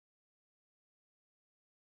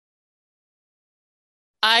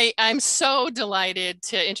I'm so delighted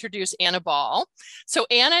to introduce Anna Ball. So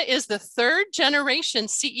Anna is the third generation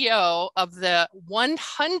CEO of the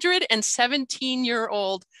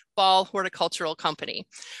 117-year-old Ball Horticultural Company,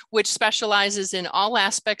 which specializes in all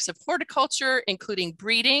aspects of horticulture, including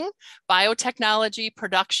breeding, biotechnology,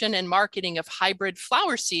 production, and marketing of hybrid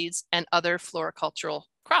flower seeds and other floricultural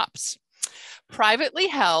crops. Privately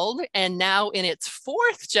held and now in its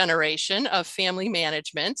fourth generation of family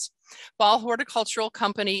management, Ball Horticultural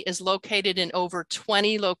Company is located in over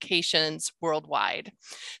 20 locations worldwide.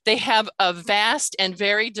 They have a vast and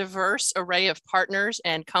very diverse array of partners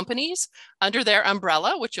and companies under their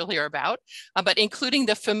umbrella, which you'll hear about, but including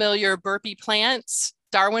the familiar burpee plants,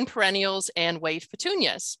 Darwin perennials, and wave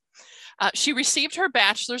petunias. She received her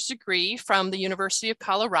bachelor's degree from the University of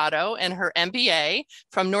Colorado and her MBA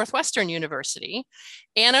from Northwestern University.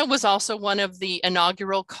 Anna was also one of the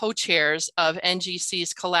inaugural co-chairs of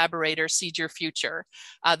NGC's collaborator Seed Your Future,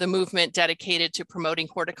 the movement dedicated to promoting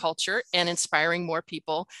horticulture and inspiring more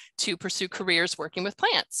people to pursue careers working with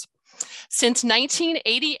plants. Since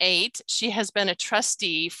 1988, she has been a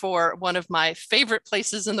trustee for one of my favorite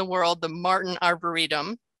places in the world, the Martin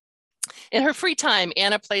Arboretum. In her free time,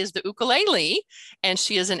 Anna plays the ukulele and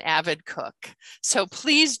she is an avid cook. So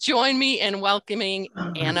please join me in welcoming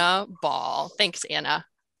Anna Ball. Thanks, Anna.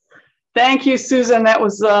 Thank you, Susan. That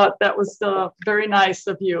was very nice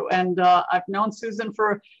of you. And I've known Susan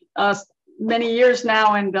for many years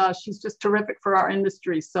now, and she's just terrific for our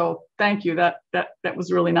industry. So thank you. That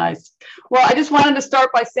was really nice. Well, I just wanted to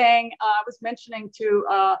start by saying I was mentioning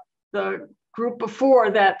to the group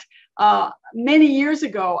before that many years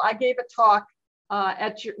ago, I gave a talk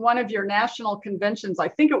at one of your national conventions. I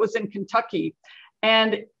think it was in Kentucky.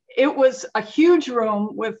 And it was a huge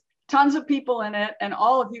room with tons of people in it. And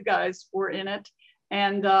all of you guys were in it.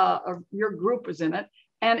 And your group was in it.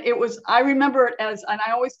 And it was, I remember it as, and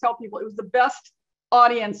I always tell people, it was the best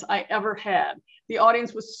audience I ever had. The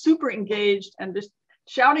audience was super engaged and just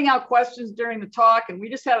shouting out questions during the talk, and we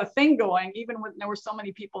just had a thing going, even when there were so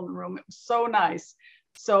many people in the room. It was so nice.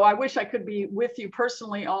 So I wish I could be with you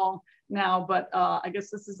personally all now, but I guess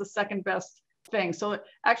this is the second best thing. So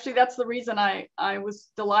actually, that's the reason I was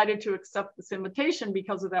delighted to accept this invitation,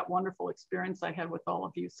 because of that wonderful experience I had with all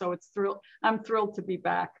of you. So I'm thrilled to be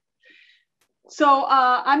back. So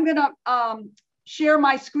I'm gonna share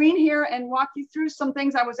my screen here and walk you through some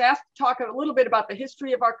things. I was asked to talk a little bit about the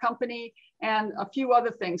history of our company and a few other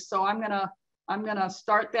things. So I'm gonna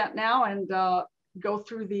start that now and go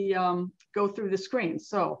through the screen.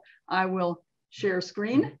 So I will share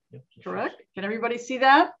screen. Correct? Can everybody see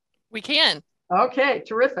that? We can. Okay,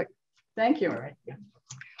 terrific. Thank you. All right. Yeah.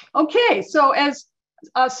 Okay, so as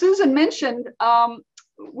Susan mentioned,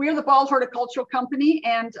 we're the Ball Horticultural Company,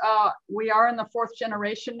 and we are in the fourth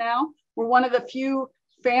generation now. We're one of the few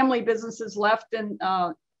family businesses left in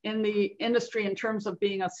the industry in terms of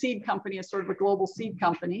being a seed company, a sort of a global seed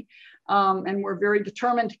company. And we're very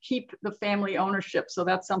determined to keep the family ownership. So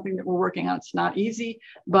that's something that we're working on. It's not easy,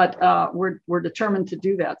 but we're determined to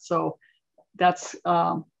do that. So that's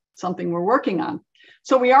something we're working on.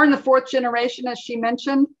 So we are in the fourth generation, as she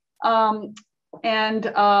mentioned. My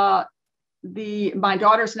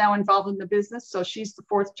daughter's now involved in the business, so she's the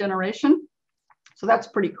fourth generation. So that's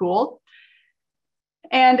pretty cool.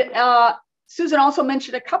 And Susan also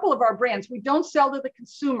mentioned a couple of our brands. We don't sell to the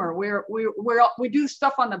consumer. We do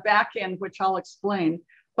stuff on the back end, which I'll explain.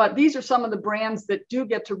 But these are some of the brands that do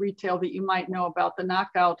get to retail that you might know about. The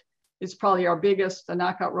Knockout is probably our biggest, the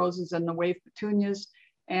Knockout Roses and the Wave Petunias.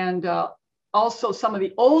 And also some of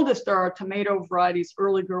the oldest are our tomato varieties,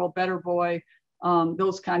 Early Girl, Better Boy.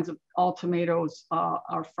 Those kinds of all tomatoes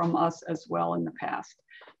are from us as well in the past.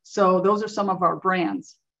 So those are some of our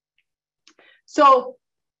brands. So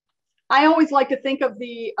I always like to think of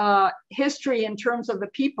the history in terms of the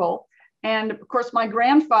people. And of course, my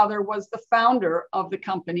grandfather was the founder of the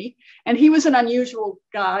company, and he was an unusual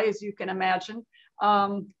guy, as you can imagine.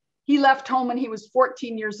 He left home when he was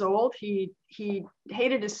 14 years old. He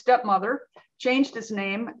hated his stepmother, changed his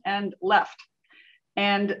name, and left.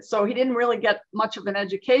 And so he didn't really get much of an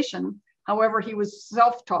education. However, he was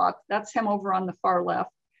self-taught. That's him over on the far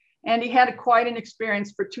left. And he had quite an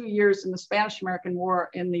experience for 2 years in the Spanish-American War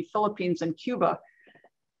in the Philippines and Cuba.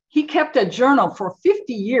 He kept a journal for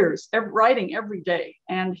 50 years, writing every day.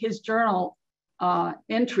 And his journal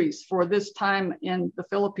entries for this time in the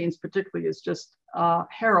Philippines particularly is just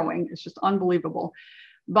harrowing. It's just unbelievable.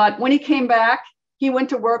 But when he came back, he went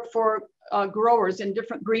to work for growers in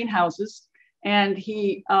different greenhouses, and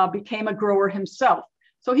he became a grower himself.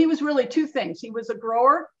 So he was really two things. He was a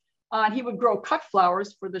grower. He would grow cut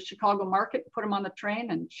flowers for the Chicago market, put them on the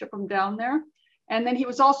train and ship them down there. And then he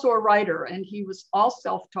was also a writer, and he was all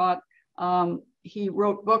self-taught. He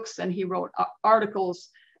wrote books and he wrote articles,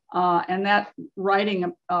 and that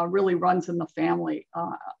writing really runs in the family.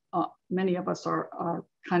 Many of us are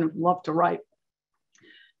kind of love to write.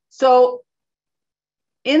 So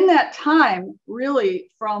in that time,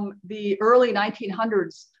 really from the early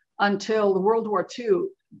 1900s until the World War II,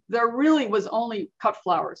 there really was only cut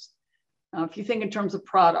flowers. If you think in terms of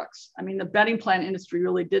products, I mean, the bedding plant industry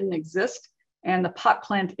really didn't exist, and the pot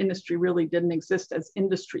plant industry really didn't exist as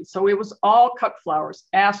industry. So it was all cut flowers,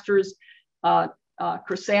 asters,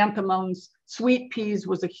 chrysanthemums, sweet peas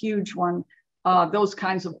was a huge one, those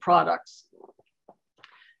kinds of products.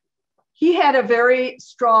 He had a very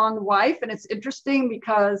strong wife, and it's interesting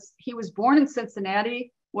because he was born in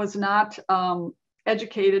Cincinnati, was not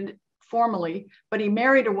educated formally, but he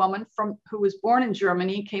married a woman who was born in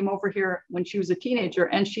Germany, came over here when she was a teenager,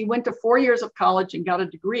 and she went to 4 years of college and got a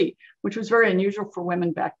degree, which was very unusual for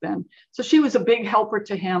women back then. So she was a big helper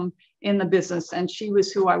to him in the business, and she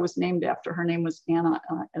was who I was named after. Her name was Anna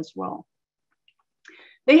as well.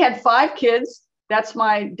 They had 5 kids. That's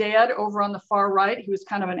my dad over on the far right. He was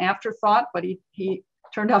kind of an afterthought, but he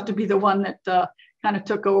turned out to be the one that kind of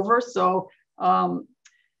took over. So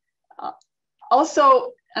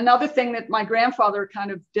also, another thing that my grandfather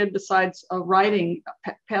kind of did besides writing,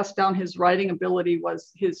 passed down his writing ability,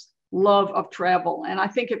 was his love of travel. And I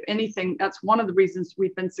think if anything, that's one of the reasons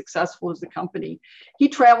we've been successful as a company. He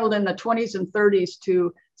traveled in the 20s and 30s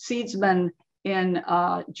to seedsmen in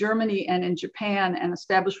Germany and in Japan and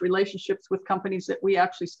established relationships with companies that we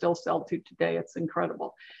actually still sell to today. It's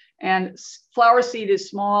incredible. And flower seed is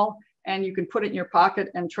small, and you can put it in your pocket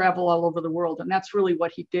and travel all over the world. And that's really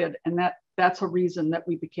what he did. And that's a reason that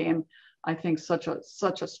we became, I think, such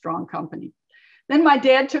a strong company. Then my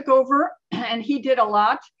dad took over, and he did a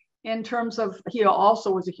lot in terms of, he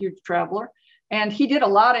also was a huge traveler, and he did a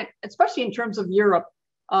lot, especially in terms of Europe.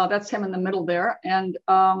 That's him in the middle there. And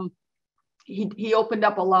he opened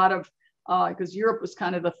up a lot of, because Europe was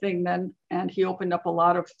kind of the thing then, and he opened up a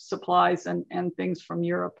lot of supplies and things from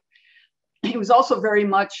Europe. He was also very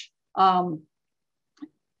much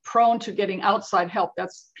prone to getting outside help.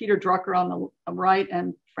 That's Peter Drucker on the right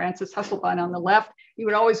and Francis Hesselbein on the left. He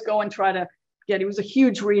would always go and try to he was a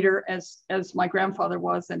huge reader, as my grandfather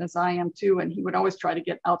was, and as I am too, and he would always try to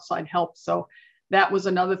get outside help. So that was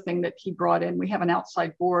another thing that he brought in. We have an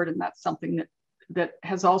outside board, and that's something that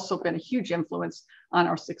has also been a huge influence on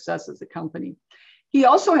our success as a company. He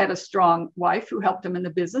also had a strong wife who helped him in the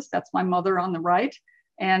business. That's my mother on the right.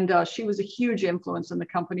 And she was a huge influence in the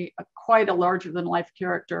company, quite a larger than life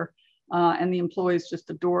character. And the employees just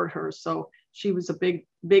adored her. So she was a big,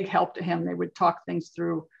 big help to him. They would talk things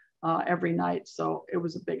through every night. So it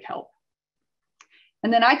was a big help.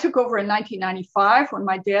 And then I took over in 1995 when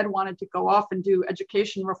my dad wanted to go off and do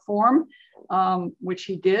education reform, which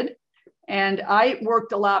he did. And I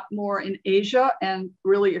worked a lot more in Asia and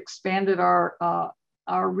really expanded our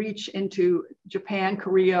reach into Japan,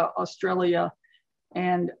 Korea, Australia,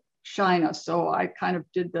 and China. So I kind of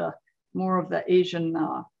did more of the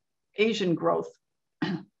Asian growth.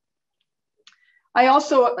 I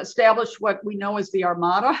also established what we know as the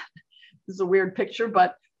Armada. This is a weird picture,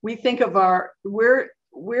 but we think of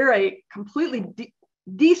we're a completely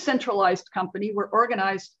decentralized company. We're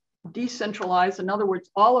organized, decentralized. In other words,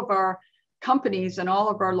 all of our companies and all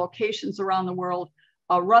of our locations around the world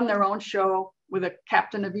run their own show with a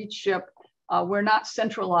captain of each ship. We're not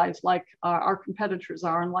centralized like our competitors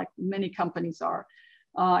are and like many companies are.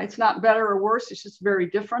 It's not better or worse, it's just very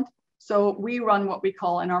different. So we run what we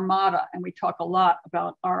call an armada, and we talk a lot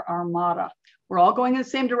about our armada. We're all going in the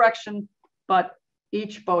same direction, but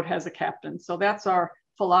each boat has a captain. So that's our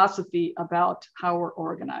philosophy about how we're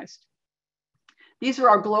organized. These are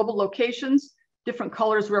our global locations. Different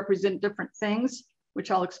colors represent different things, which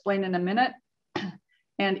I'll explain in a minute.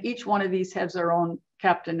 And each one of these has their own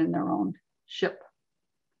captain and their own ship.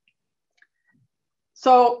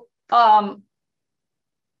 So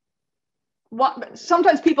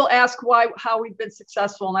sometimes people ask how we've been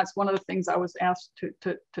successful, and that's one of the things I was asked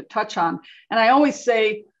to touch on. And I always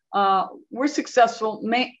say we're successful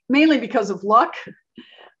mainly because of luck,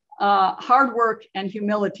 hard work, and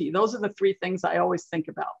humility. Those are the 3 things I always think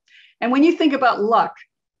about. And when you think about luck,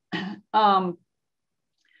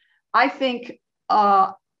 I think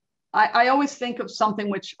I always think of something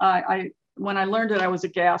which when I learned it, I was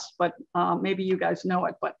aghast, but maybe you guys know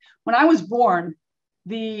it. But when I was born,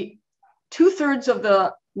 the 2/3 of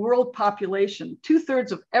the world population,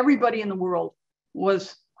 2/3 of everybody in the world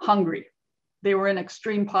was hungry. They were in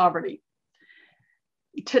extreme poverty.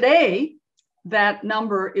 Today, that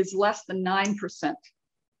number is less than 9%.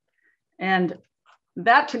 And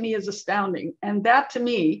that to me is astounding. And that to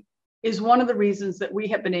me is one of the reasons that we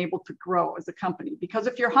have been able to grow as a company. Because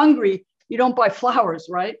if you're hungry, you don't buy flowers,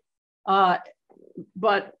 right?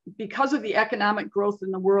 But because of the economic growth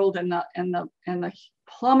in the world and the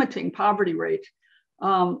plummeting poverty rate,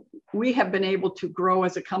 we have been able to grow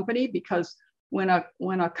as a company. Because when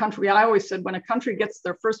a country, I always said, when a country gets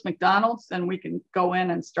their first McDonald's, then we can go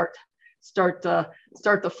in and start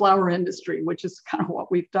the flower industry, which is kind of what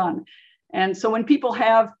we've done. And so when people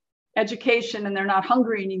have education and they're not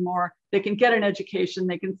hungry anymore, they can get an education,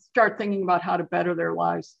 they can start thinking about how to better their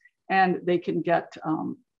lives, and they can get,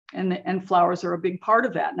 and flowers are a big part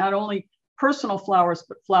of that. Not only personal flowers,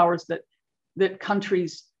 but flowers that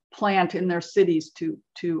countries plant in their cities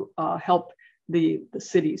to help the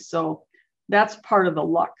cities. So that's part of the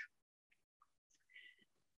luck.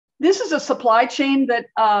 This is a supply chain that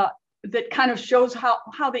kind of shows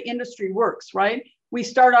how the industry works, right? We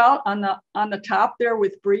start out on the top there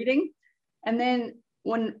with breeding, and then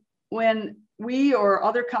when we or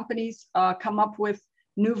other companies come up with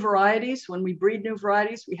new varieties, when we breed new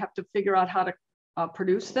varieties, we have to figure out how to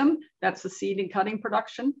produce them. That's the seed and cutting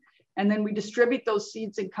production, and then we distribute those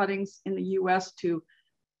seeds and cuttings in the U.S. to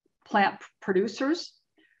plant producers,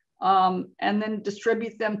 and then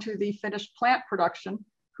distribute them to the finished plant production,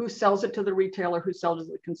 who sells it to the retailer, who sells it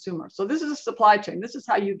to the consumer. So this is a supply chain. This is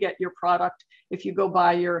how you get your product. If you go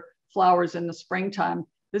buy your flowers in the springtime,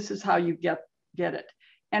 this is how you get it.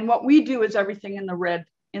 And what we do is everything in the red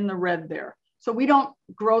there. So we don't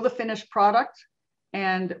grow the finished product,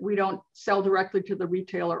 and we don't sell directly to the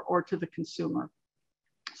retailer or to the consumer.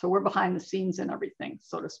 So we're behind the scenes in everything,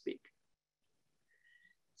 so to speak.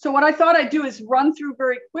 So what I thought I'd do is run through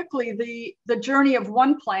very quickly the journey of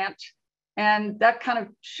one plant. And that kind of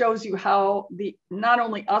shows you how not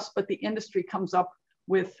only us, but the industry comes up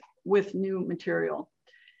with new material.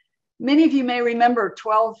 Many of you may remember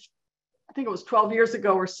I think it was 12 years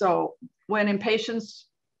ago or so, when Impatiens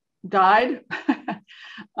died.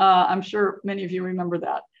 I'm sure many of you remember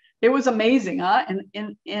that. It was amazing, huh?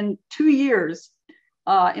 And in 2 years,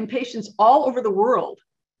 Impatiens all over the world,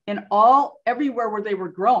 and everywhere where they were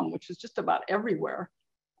grown, which is just about everywhere,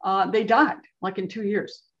 they died, like in 2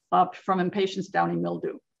 years. From Impatiens downy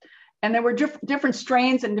mildew. And there were different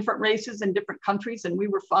strains and different races in different countries, and we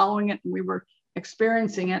were following it, and we were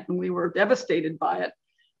experiencing it, and we were devastated by it.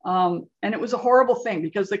 And it was a horrible thing,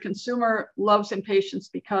 because the consumer loves Impatiens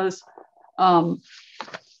because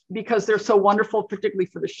they're so wonderful, particularly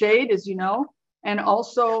for the shade, as you know. And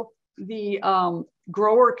also the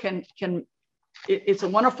grower it's a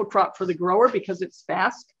wonderful crop for the grower because it's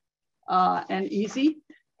fast and easy.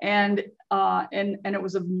 And it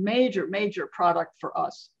was a major product for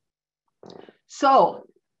us. So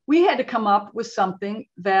we had to come up with something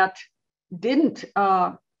that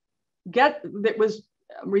that was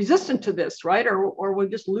resistant to this, right? Or we'll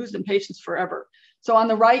just lose Impatiens forever. So on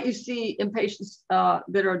the right, you see Impatiens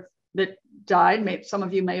that died. Some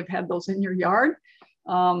of you may have had those in your yard,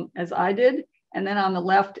 as I did. And then on the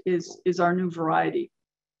left is our new variety.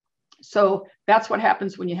 So that's what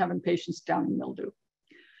happens when you have Impatiens downy mildew.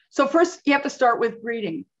 So first, you have to start with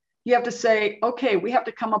breeding. You have to say, okay, we have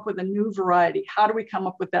to come up with a new variety. How do we come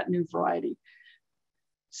up with that new variety?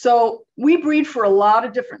 So we breed for a lot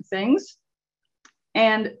of different things.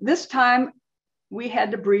 And this time, we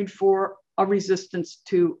had to breed for a resistance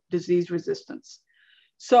to disease resistance.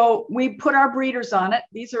 So we put our breeders on it.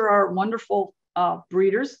 These are our wonderful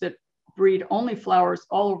breeders that breed only flowers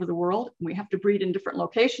all over the world. We have to breed in different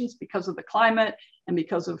locations because of the climate and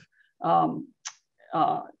because of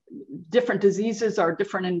different diseases are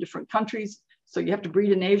different in different countries. So you have to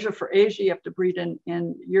breed in Asia for Asia, you have to breed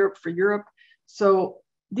in Europe for Europe. So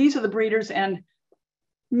these are the breeders, and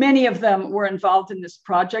many of them were involved in this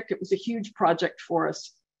project. It was a huge project for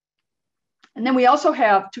us. And then we also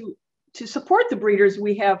have, to support the breeders,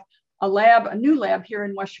 we have a new lab here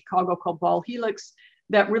in West Chicago called Ball Helix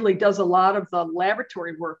that really does a lot of the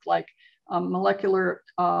laboratory work, like molecular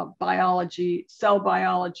biology, cell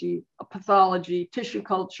biology, pathology, tissue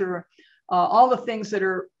culture, all the things that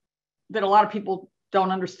a lot of people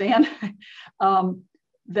don't understand,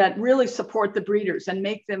 that really support the breeders and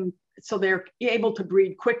make them so they're able to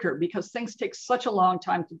breed quicker, because things take such a long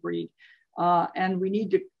time to breed. And we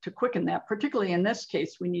need to quicken that. Particularly in this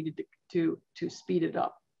case, we needed to speed it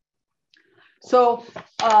up. So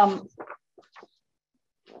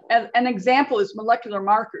an example is molecular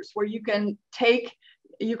markers, where you can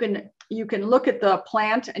look at the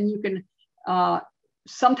plant, and you can,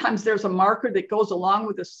 sometimes there's a marker that goes along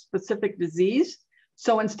with a specific disease.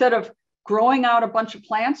 So instead of growing out a bunch of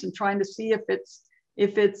plants and trying to see if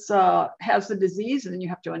If it's has the disease, and then you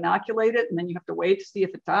have to inoculate it, and then you have to wait to see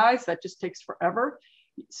if it dies. That just takes forever.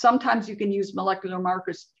 Sometimes you can use molecular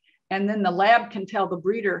markers, and then the lab can tell the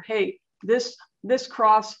breeder, hey, this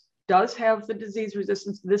cross does have the disease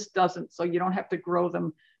resistance, this doesn't, so you don't have to grow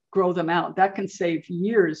them out. That can save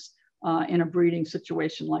years in a breeding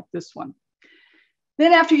situation like this one.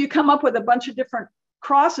 Then after you come up with a bunch of different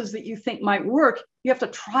crosses that you think might work, you have to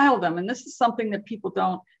trial them. And this is something that people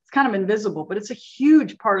don't, it's kind of invisible, but it's a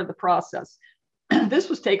huge part of the process. This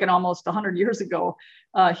was taken almost 100 years ago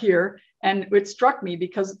here. And it struck me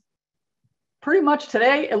because pretty much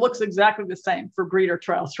today, it looks exactly the same for breeder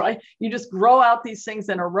trials, right? You just grow out these things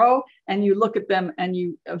in a row and you look at them and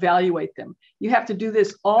you evaluate them. You have to do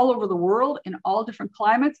this all over the world in all different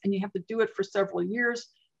climates, and you have to do it for several years,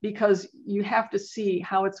 because you have to see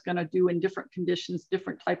how it's going to do in different conditions,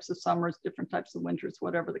 different types of summers, different types of winters,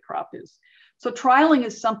 whatever the crop is. So trialing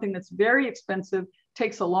is something that's very expensive,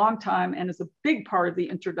 takes a long time, and is a big part of the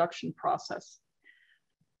introduction process.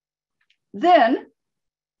 Then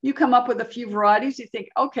you come up with a few varieties. You think,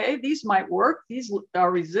 okay, these might work. These are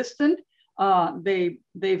resistant.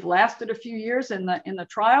 They've lasted a few years in the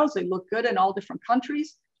trials. They look good in all different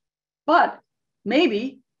countries, but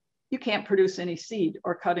maybe you can't produce any seed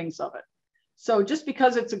or cuttings of it. So just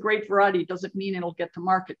because it's a great variety doesn't mean it'll get to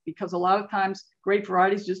market, because a lot of times great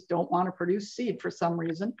varieties just don't want to produce seed for some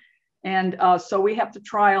reason. And so we have to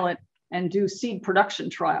trial it and do seed production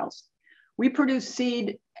trials. We produce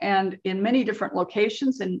seed and in many different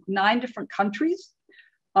locations in 9 different countries,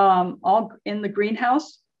 all in the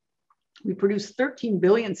greenhouse. We produce 13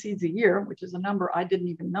 billion seeds a year, which is a number I didn't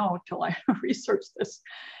even know until I researched this.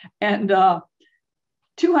 And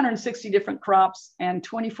 260 different crops and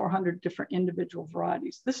 2,400 different individual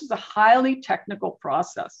varieties. This is a highly technical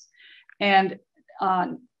process, and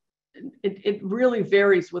it really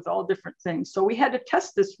varies with all different things. So we had to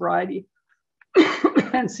test this variety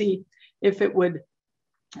and see if it would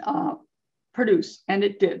produce, and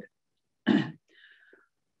it did.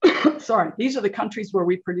 Sorry, these are the countries where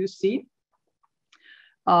we produce seed.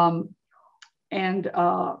 I'm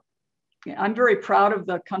very proud of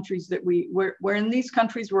the countries that we're in. These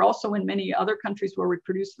countries, we're also in many other countries where we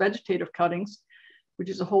produce vegetative cuttings, which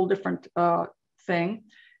is a whole different thing.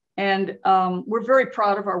 And we're very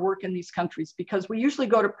proud of our work in these countries, because we usually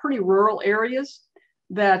go to pretty rural areas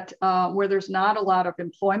that where there's not a lot of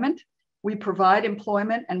employment. We provide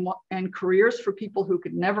employment and careers for people who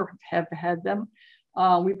could never have had them.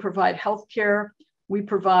 We provide healthcare. We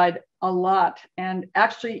provide a lot. And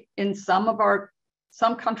actually, in some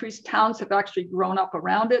countries, towns have actually grown up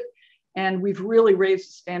around it, and we've really raised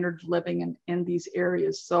the standard of living in these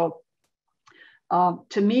areas. So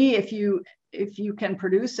to me, if you can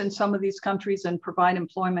produce in some of these countries and provide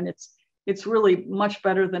employment, it's really much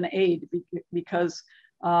better than aid, because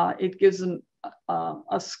it gives them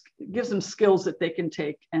skills that they can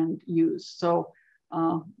take and use. So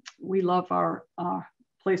we love our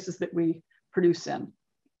places that we produce in.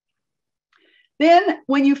 Then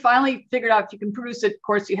when you finally figured out if you can produce it, of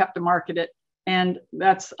course, you have to market it. And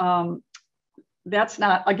that's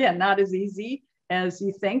not, again, not as easy as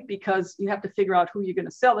you think, because you have to figure out who you're going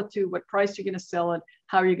to sell it to, what price you're going to sell it,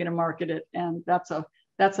 how you're going to market it. And that's a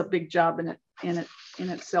big job in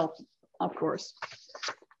itself, of course.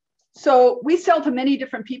 So we sell to many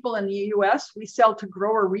different people in the US. We sell to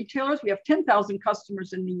grower retailers. We have 10,000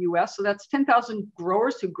 customers in the US. So that's 10,000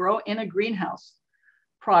 growers who grow in a greenhouse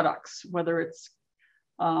products, whether it's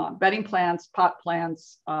bedding plants, pot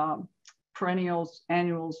plants, perennials,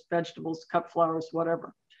 annuals, vegetables, cut flowers,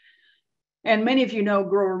 whatever. And many of you know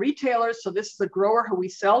grower retailers. So this is a grower who we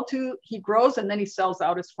sell to. He grows and then he sells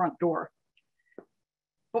out his front door.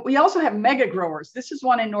 But we also have mega growers. This is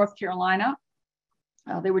one in North Carolina.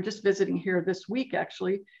 They were just visiting here this week,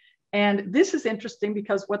 actually. And this is interesting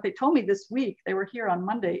because what they told me this week, they were here on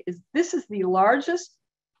Monday, is this is the largest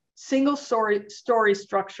single story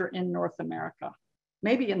structure in North America,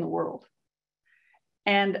 maybe in the world.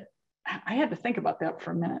 And I had to think about that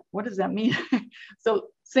for a minute. What does that mean? So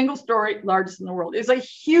single story, largest in the world, is a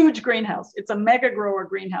huge greenhouse. It's a mega grower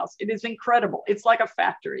greenhouse. It is incredible. It's like a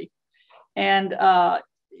factory. And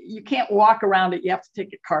you can't walk around it. You have to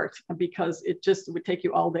take a cart, because it would take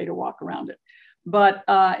you all day to walk around it. But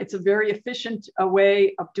it's a very efficient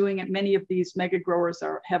way of doing it. Many of these mega growers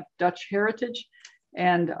have Dutch heritage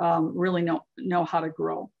and really know how to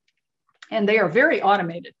grow. And they are very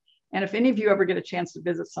automated. And if any of you ever get a chance to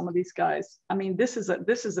visit some of these guys, I mean, this is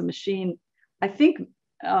a machine. I think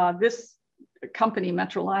this company,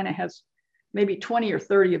 Metrolina, has maybe 20 or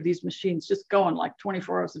 30 of these machines just going like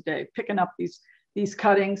 24 hours a day, picking up these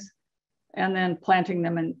cuttings. and then planting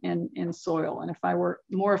them in soil. And if I were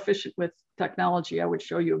more efficient with technology, I would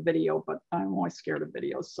show you a video, but I'm always scared of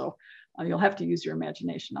videos. So you'll have to use your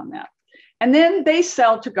imagination on that. And then they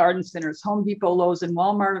sell to garden centers. Home Depot, Lowe's, and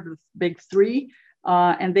Walmart are the big three.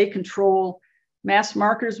 And they control, mass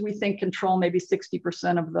marketers, we think, control maybe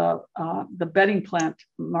 60% of the bedding plant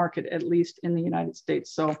market, at least in the United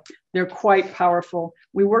States. So they're quite powerful.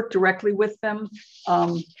 We work directly with them,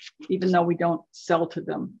 even though we don't sell to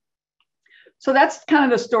them. So that's kind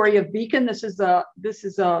of the story of Beacon. This is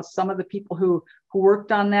some of the people who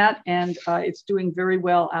worked on that, and it's doing very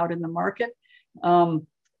well out in the market.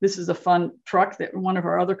 This is a fun truck that one of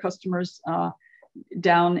our other customers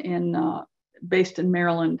down in based in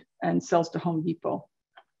Maryland and sells to Home Depot.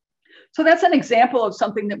 So that's an example of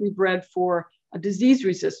something that we bred for a disease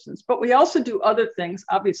resistance, but we also do other things,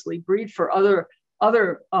 obviously breed for other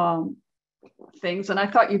things. And I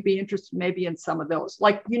thought you'd be interested maybe in some of those,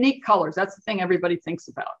 like unique colors. That's the thing everybody thinks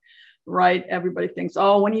about, right? Everybody thinks,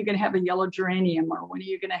 oh, when are you going to have a yellow geranium, or when are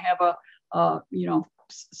you going to have a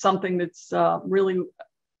something that's really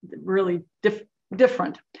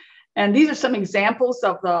different. And these are some examples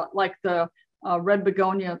of the red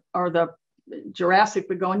begonia, or the Jurassic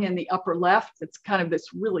begonia in the upper left. It's kind of this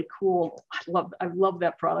really cool, I love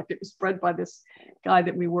that product. It was bred by this guy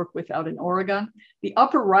that we work with out in Oregon. The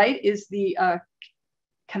upper right is the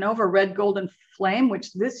Canova Red Golden Flame,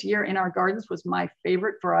 which this year in our gardens was my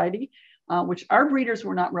favorite variety, which our breeders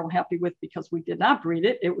were not real happy with because we did not breed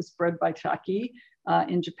it. It was bred by Taki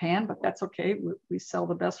in Japan, but that's okay. We sell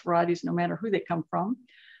the best varieties no matter who they come from.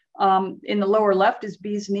 In the lower left is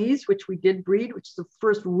Bee's Knees, which we did breed, which is the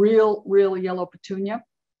first real yellow petunia.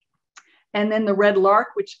 And then the Red Lark,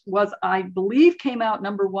 which was, I believe, came out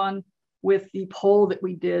 #1 with the poll that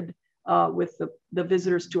we did with the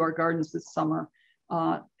visitors to our gardens this summer.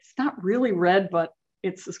 It's not really red, but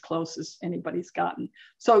it's as close as anybody's gotten.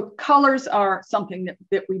 So colors are something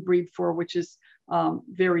that we breed for, which is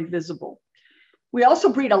very visible. We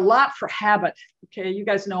also breed a lot for habit. Okay, you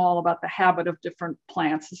guys know all about the habit of different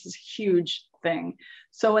plants. This is a huge thing.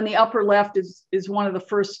 So in the upper left is one of the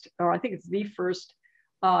first, or I think it's the first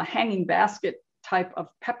hanging basket type of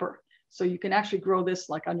pepper. So you can actually grow this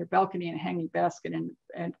like on your balcony in a hanging basket,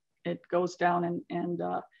 and it goes down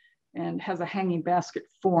and has a hanging basket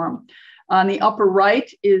form. On the upper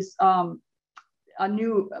right is a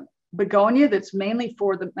new begonia that's mainly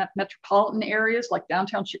for the metropolitan areas like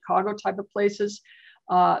downtown Chicago type of places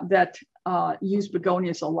that use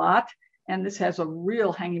begonias a lot. And this has a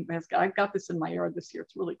real hanging basket. I've got this in my yard this year.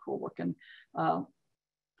 It's really cool looking.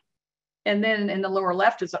 And then in the lower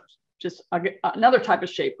left is just another type of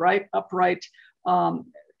shape, right? Upright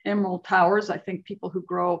emerald towers. I think people who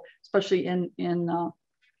grow, especially in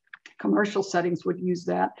commercial settings, would use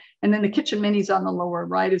that. And then the kitchen minis on the lower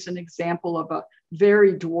right is an example of a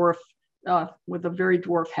very dwarf, with a very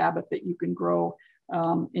dwarf habit that you can grow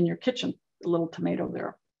in your kitchen, a little tomato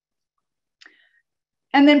there.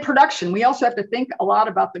 And then production. We also have to think a lot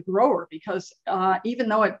about the grower, because even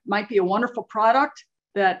though it might be a wonderful product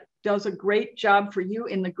that does a great job for you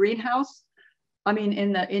in the greenhouse, I mean,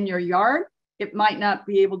 in your yard, it might not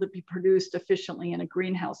be able to be produced efficiently in a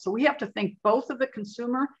greenhouse. So we have to think both of the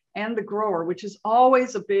consumer and the grower, which is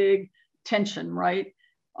always a big tension, right?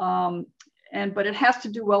 But it has to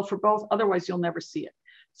do well for both, otherwise you'll never see it.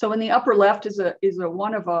 So in the upper left is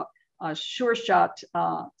one of a Sure Shot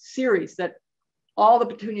series that all the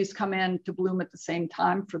petunias come in to bloom at the same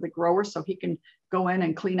time for the grower, so he can go in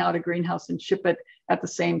and clean out a greenhouse and ship it at the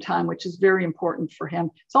same time, which is very important for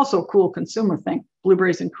him. It's also a cool consumer thing.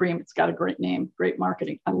 Blueberries and cream, it's got a great name, great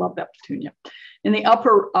marketing. I love that petunia. In the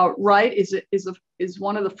upper right is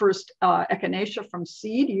one of the first echinacea from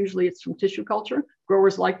seed. Usually it's from tissue culture.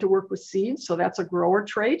 Growers like to work with seeds, so that's a grower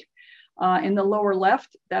trait. In the lower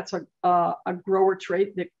left, that's a grower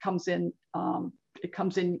trait that comes in, it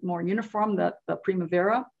comes in more uniform, the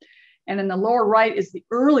Primavera. And in the lower right is the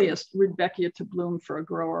earliest Rudbeckia to bloom for a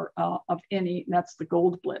grower of any, and that's the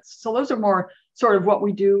Gold Blitz. So those are more sort of what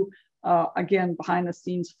we do, again, behind the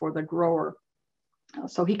scenes for the grower,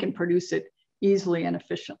 so he can produce it easily and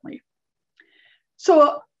efficiently.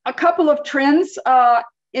 So a couple of trends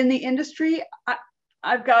in the industry.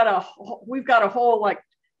 We've got a whole like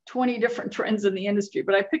 20 different trends in the industry,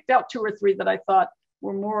 but I picked out 2 or 3 that I thought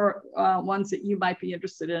were more ones that you might be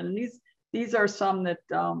interested in. And these are some that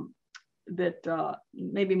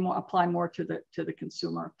maybe apply more to the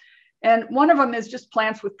consumer. And one of them is just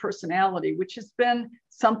plants with personality, which has been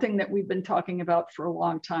something that we've been talking about for a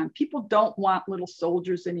long time. People don't want little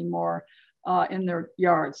soldiers anymore in their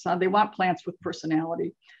yards. They want plants with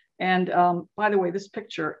personality. And by the way, this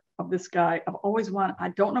picture of this guy. I've always wanted, I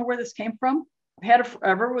don't know where this came from. I've had it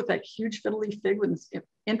forever with that huge fiddly fig with this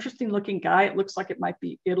interesting looking guy. It looks like it might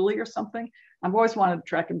be Italy or something. I've always wanted to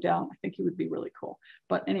track him down. I think he would be really cool.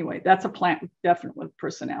 But anyway, that's a plant with definite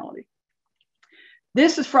personality.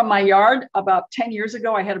 This is from my yard. About 10 years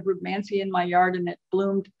ago, I had a Brugmansia in my yard and it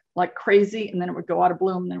bloomed like crazy, and then it would go out of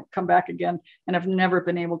bloom and then it would come back again. And I've never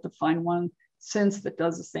been able to find one since that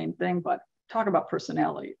does the same thing. But talk about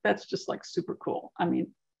personality. That's just like super cool. I mean,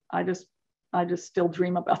 I just still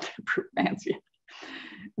dream about that Brugmansia.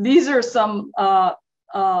 These are some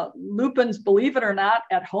lupins, believe it or not,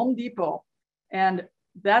 at Home Depot. And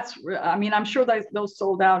that's, I mean, I'm sure those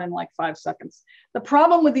sold out in like 5 seconds. The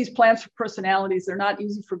problem with these plants with personalities, they're not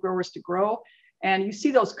easy for growers to grow. And you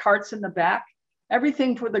see those carts in the back.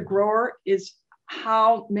 Everything for the grower is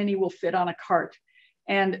how many will fit on a cart.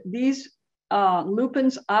 And these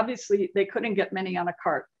lupins, obviously, they couldn't get many on a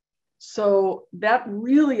cart. So that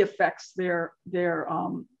really affects their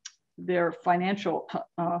financial,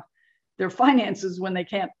 their finances when they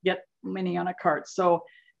can't get many on a cart. So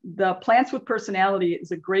the plants with personality is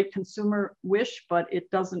a great consumer wish, but it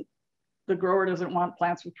doesn't, the grower doesn't want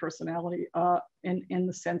plants with personality in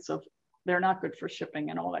the sense of they're not good for shipping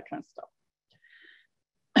and all that kind of stuff.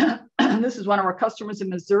 This is one of our customers in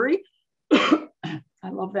Missouri. I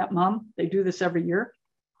love that, Mom. They do this every year.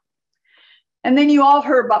 And then you all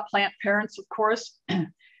heard about plant parents, of course.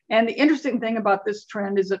 And the interesting thing about this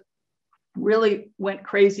trend is it really went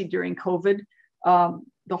crazy during COVID.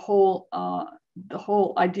 The whole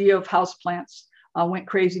idea of houseplants went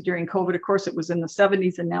crazy during COVID. Of course, it was in the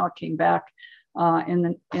 70s, and now it came back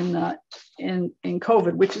in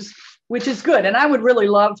COVID, which is good. And I would really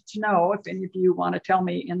love to know if any of you want to tell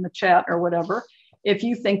me in the chat or whatever if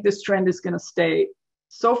you think this trend is going to stay.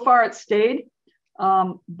 So far, it stayed,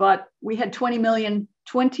 but we had 20 million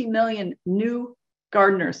new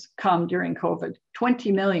gardeners come during COVID.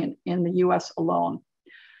 20 million in the U.S. alone,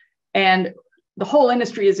 and the whole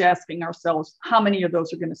industry is asking ourselves, how many of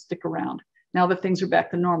those are going to stick around now that things are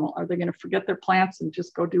back to normal? Are they going to forget their plants and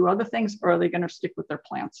just go do other things, or are they going to stick with their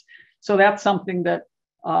plants? So that's something that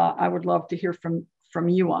I would love to hear from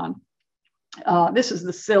you on. This is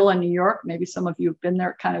the Sill in New York. Maybe some of you have been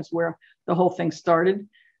there. It kind of is where the whole thing started,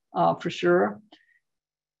 for sure.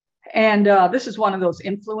 And this is one of those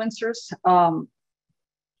influencers.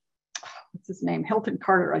 What's his name? Hilton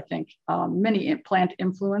Carter, I think. Many plant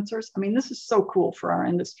influencers. I mean, this is so cool for our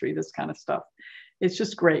industry, this kind of stuff. It's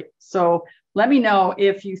just great. So let me know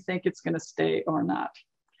if you think it's going to stay or not.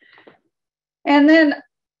 And then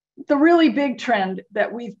the really big trend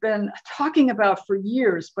that we've been talking about for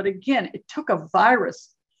years, but again, it took a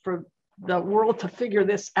virus for the world to figure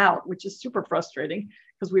this out, which is super frustrating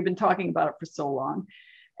because we've been talking about it for so long.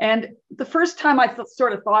 And the first time I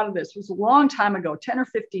sort of thought of this was a long time ago, 10 or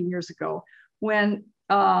 15 years ago, when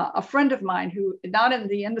a friend of mine who not in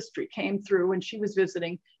the industry came through when she was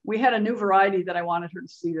visiting. We had a new variety that I wanted her to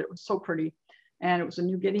see that was so pretty. And it was a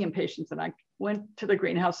New Guinea impatiens. And I went to the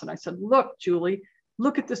greenhouse and I said, look, Julie,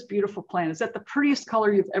 look at this beautiful plant. Is that the prettiest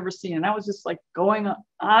color you've ever seen? And I was just like going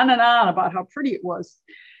on and on about how pretty it was.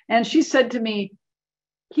 And she said to me,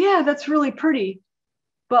 yeah, that's really pretty.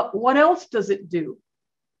 But what else does it do?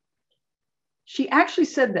 She actually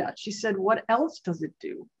said that. She said, what else does it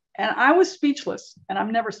do? And I was speechless, and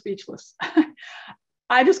I'm never speechless.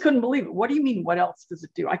 I just couldn't believe it. What do you mean, what else does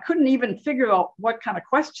it do? I couldn't even figure out what kind of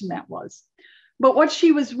question that was. But what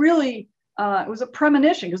she was really, it was a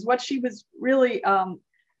premonition, because what she was really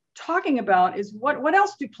talking about is what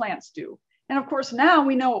else do plants do? And of course, now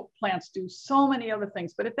we know plants do so many other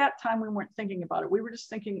things, but at that time we weren't thinking about it. We were just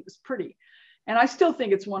thinking it was pretty. And I still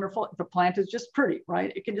think it's wonderful if a plant is just pretty,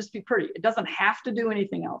 right? It can just be pretty. It doesn't have to do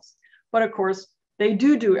anything else. But of course, they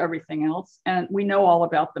do everything else. And we know all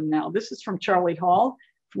about them now. This is from Charlie Hall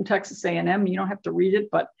from Texas A&M. You don't have to read it,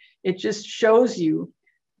 but it just shows you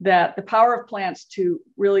that the power of plants to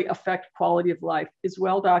really affect quality of life is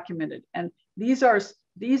well documented. And these are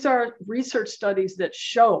research studies that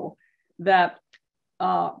show that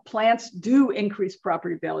plants do increase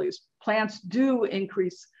property values. Plants do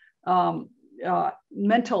increase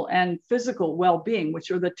mental and physical well-being,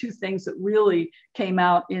 which are the two things that really came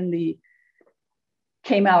out in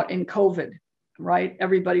COVID, right?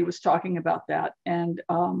 Everybody was talking about that. And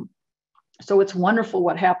so it's wonderful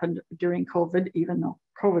what happened during COVID, even though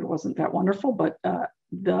COVID wasn't that wonderful, but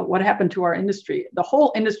what happened to our industry. The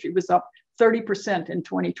whole industry was up 30% in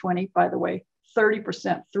 2020, by the way,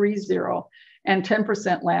 30%, 30, and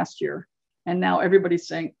 10% last year. And now everybody's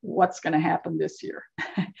saying, what's going to happen this year?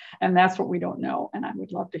 And that's what we don't know. And I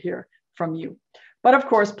would love to hear from you. But of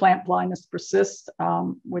course, plant blindness persists,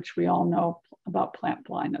 which we all know about plant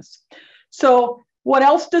blindness. So what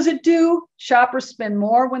else does it do? Shoppers spend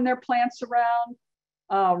more when their plants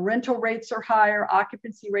around. Rental rates are higher.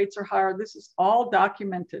 Occupancy rates are higher. This is all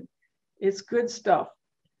documented. It's good stuff.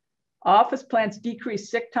 Office plants decrease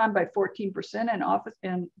sick time by 14%,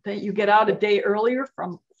 and you get out a day earlier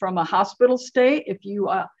from a hospital stay if you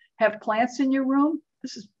have plants in your room.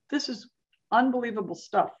 This is unbelievable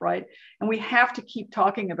stuff, right? And we have to keep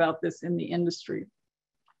talking about this in the industry.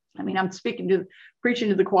 I mean, I'm preaching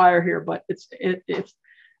to the choir here, but it's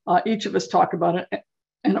each of us talk about it.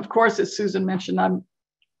 And of course, as Susan mentioned, I'm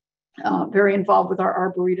very involved with our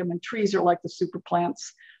arboretum, and trees are like the super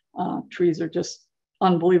plants. Trees are just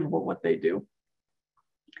unbelievable what they do.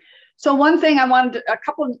 So one thing a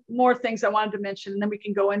couple more things I wanted to mention, and then we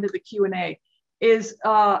can go into the Q&A, is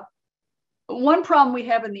one problem we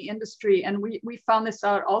have in the industry, and we found this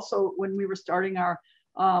out also when we were starting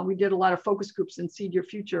we did a lot of focus groups in Seed Your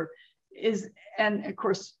Future, and of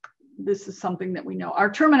course, this is something that we know.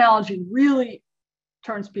 Our terminology really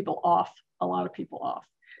turns people off, a lot of people off.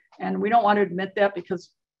 And we don't want to admit that because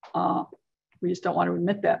we just don't want to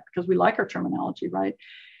admit that because we like our terminology, right?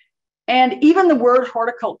 And even the word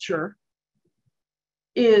horticulture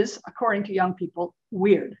is, according to young people,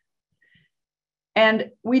 weird.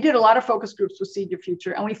 And we did a lot of focus groups with Seed Your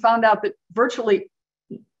Future, and we found out that virtually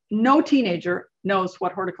no teenager knows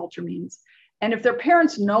what horticulture means. And if their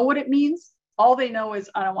parents know what it means, all they know is,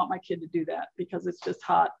 I don't want my kid to do that because it's just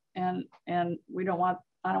hot, and I don't want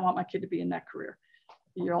my kid to be in that career.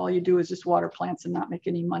 All you do is just water plants and not make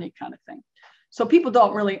any money, kind of thing. So people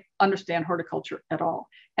don't really understand horticulture at all.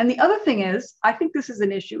 And the other thing is, I think this is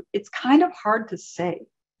an issue. It's kind of hard to say.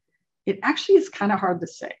 It actually is kind of hard to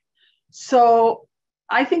say. So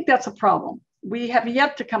I think that's a problem. We have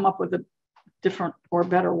yet to come up with a different or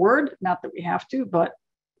better word. Not that we have to, but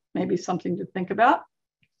maybe something to think about.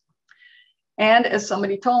 And as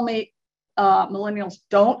somebody told me, millennials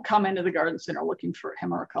don't come into the garden center looking for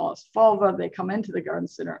Hemerocallis fulva. They come into the garden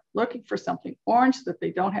center looking for something orange that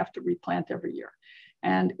they don't have to replant every year.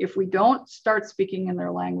 And if we don't start speaking in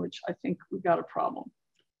their language, I think we've got a problem.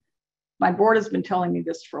 My board has been telling me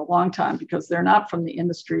this for a long time because they're not from the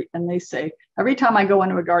industry. And they say, every time I go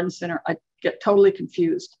into a garden center, I get totally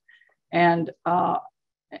confused. And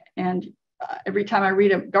every time I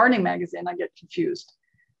read a gardening magazine, I get confused.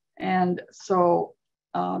 And so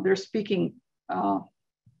they're speaking out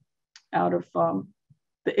of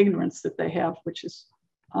the ignorance that they have, which is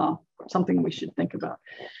something we should think about.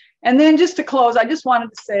 And then just to close, I just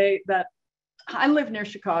wanted to say that I live near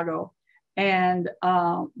Chicago, and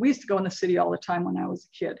we used to go in the city all the time when I was a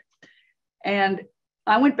kid. And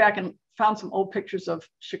I went back and found some old pictures of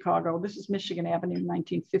Chicago. This is Michigan Avenue in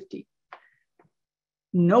 1950.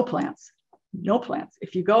 No plants, no plants.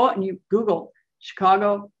 If you go and you Google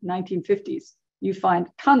Chicago 1950s, you find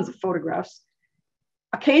tons of photographs.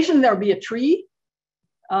 Occasionally there'll be a tree,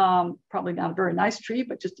 probably not a very nice tree,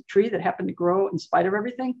 but just a tree that happened to grow in spite of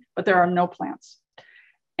everything, but there are no plants.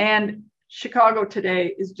 And Chicago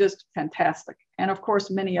today is just fantastic. And of course,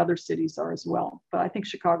 many other cities are as well, but I think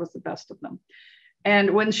Chicago's the best of them.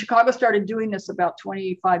 And when Chicago started doing this about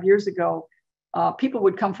 25 years ago, people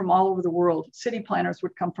would come from all over the world. City planners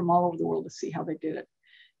would come from all over the world to see how they did it.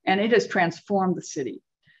 And it has transformed the city.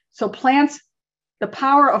 So plants, the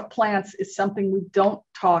power of plants is something we don't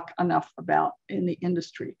talk enough about in the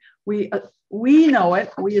industry. We know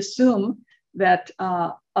it, we assume that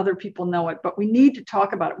other people know it, but we need to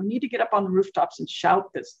talk about it. We need to get up on the rooftops and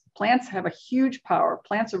shout this. Plants have a huge power.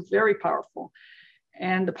 Plants are very powerful.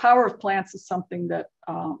 And the power of plants is something that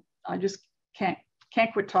I just can't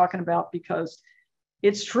quit talking about because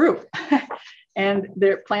it's true. And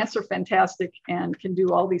their plants are fantastic and can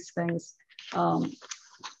do all these things,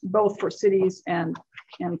 both for cities and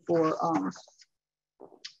for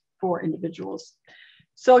individuals.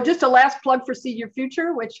 So just a last plug for Seed Your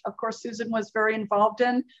Future, which of course Susan was very involved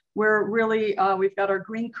in. We're really, we've got our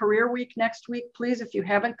Green Career Week next week. Please, if you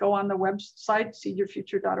haven't, go on the website,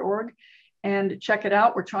 seedyourfuture.org, and check it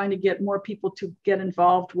out. We're trying to get more people to get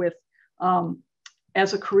involved with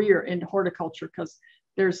as a career in horticulture, because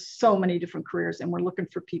there's so many different careers and we're looking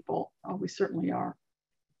for people. Oh, we certainly are.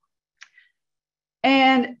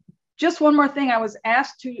 And just one more thing, I was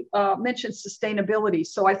asked to mention sustainability.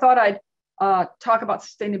 So I thought I'd talk about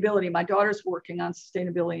sustainability. My daughter's working on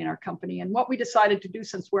sustainability in our company. And what we decided to do,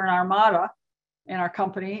 since we're an armada in our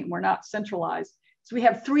company and we're not centralized, so we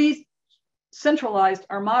have three centralized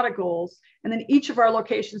Armada goals, and then each of our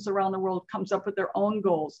locations around the world comes up with their own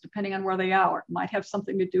goals, depending on where they are. It might have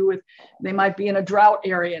something to do with, they might be in a drought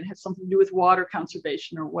area and have something to do with water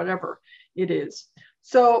conservation or whatever it is.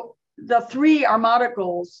 So the 3 Armada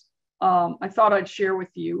goals I thought I'd share with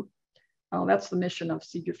you. Oh, that's the mission of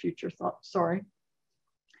Seed Your Future, sorry.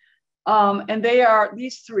 And they are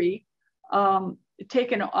these 3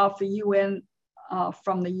 taken off the UN,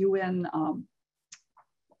 from the UN,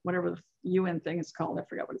 whatever the UN thing is called, I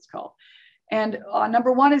forgot what it's called. And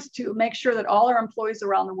number 1 is to make sure that all our employees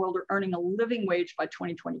around the world are earning a living wage by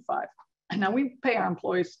 2025. Now we pay our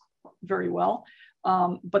employees very well,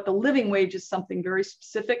 but the living wage is something very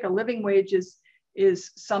specific. A living wage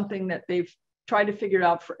is something that they've tried to figure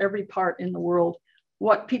out for every part in the world,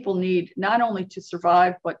 what people need, not only to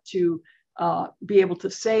survive, but to be able to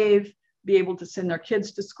save, be able to send their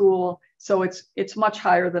kids to school. So it's much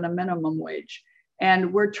higher than a minimum wage.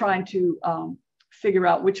 And we're trying to figure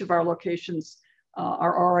out which of our locations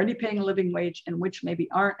are already paying a living wage and which maybe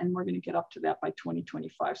aren't. And we're going to get up to that by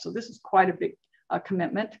 2025. So this is quite a big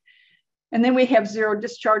commitment. And then we have 0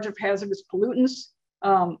 discharge of hazardous pollutants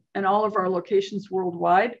in all of our locations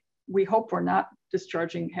worldwide. We hope we're not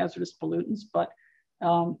discharging hazardous pollutants, but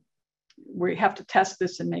we have to test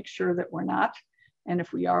this and make sure that we're not. And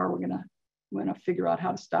if we are, we're gonna figure out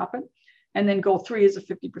how to stop it. And then goal 3 is a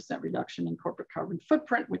 50% reduction in corporate carbon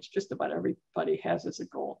footprint, which just about everybody has as a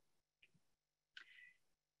goal.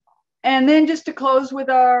 And then just to close with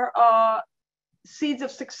our seeds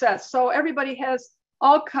of success. So everybody has,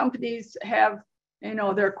 all companies have,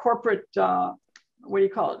 their corporate, what do you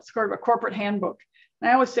call it? It's sort of a corporate handbook. And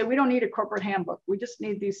I always say, we don't need a corporate handbook. We just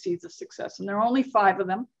need these seeds of success. And there are only 5 of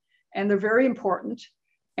them, and they're very important.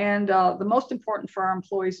 And the most important for our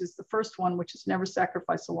employees is the first one, which is never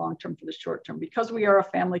sacrifice the long term for the short term. Because we are a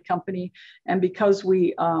family company and because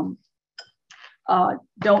we don't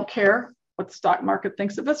care what the stock market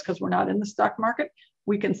thinks of us, because we're not in the stock market,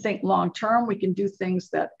 we can think long term. We can do things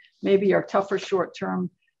that maybe are tougher short term,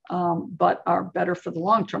 but are better for the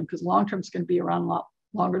long term, because long term is going to be around a lot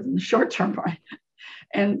longer than the short term, right?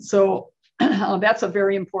 And so that's a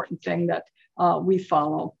very important thing that we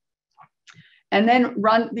follow. And then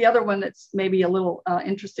the other one that's maybe a little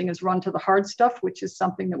interesting is run to the hard stuff, which is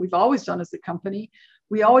something that we've always done as a company.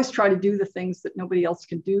 We always try to do the things that nobody else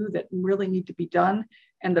can do, that really need to be done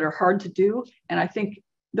and that are hard to do. And I think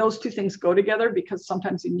those 2 things go together, because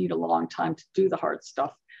sometimes you need a long time to do the hard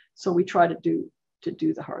stuff. So we try to do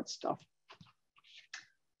the hard stuff.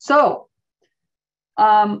 So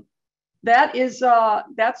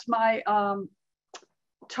that's my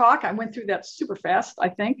talk. I went through that super fast, I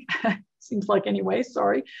think. Seems like anyway,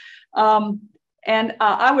 sorry. And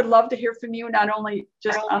I would love to hear from you, not only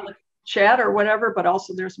just on the chat or whatever, but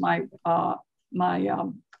also there's my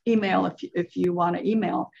email if you want to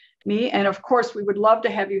email me. And of course, we would love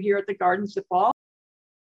to have you here at the Gardens at Fall.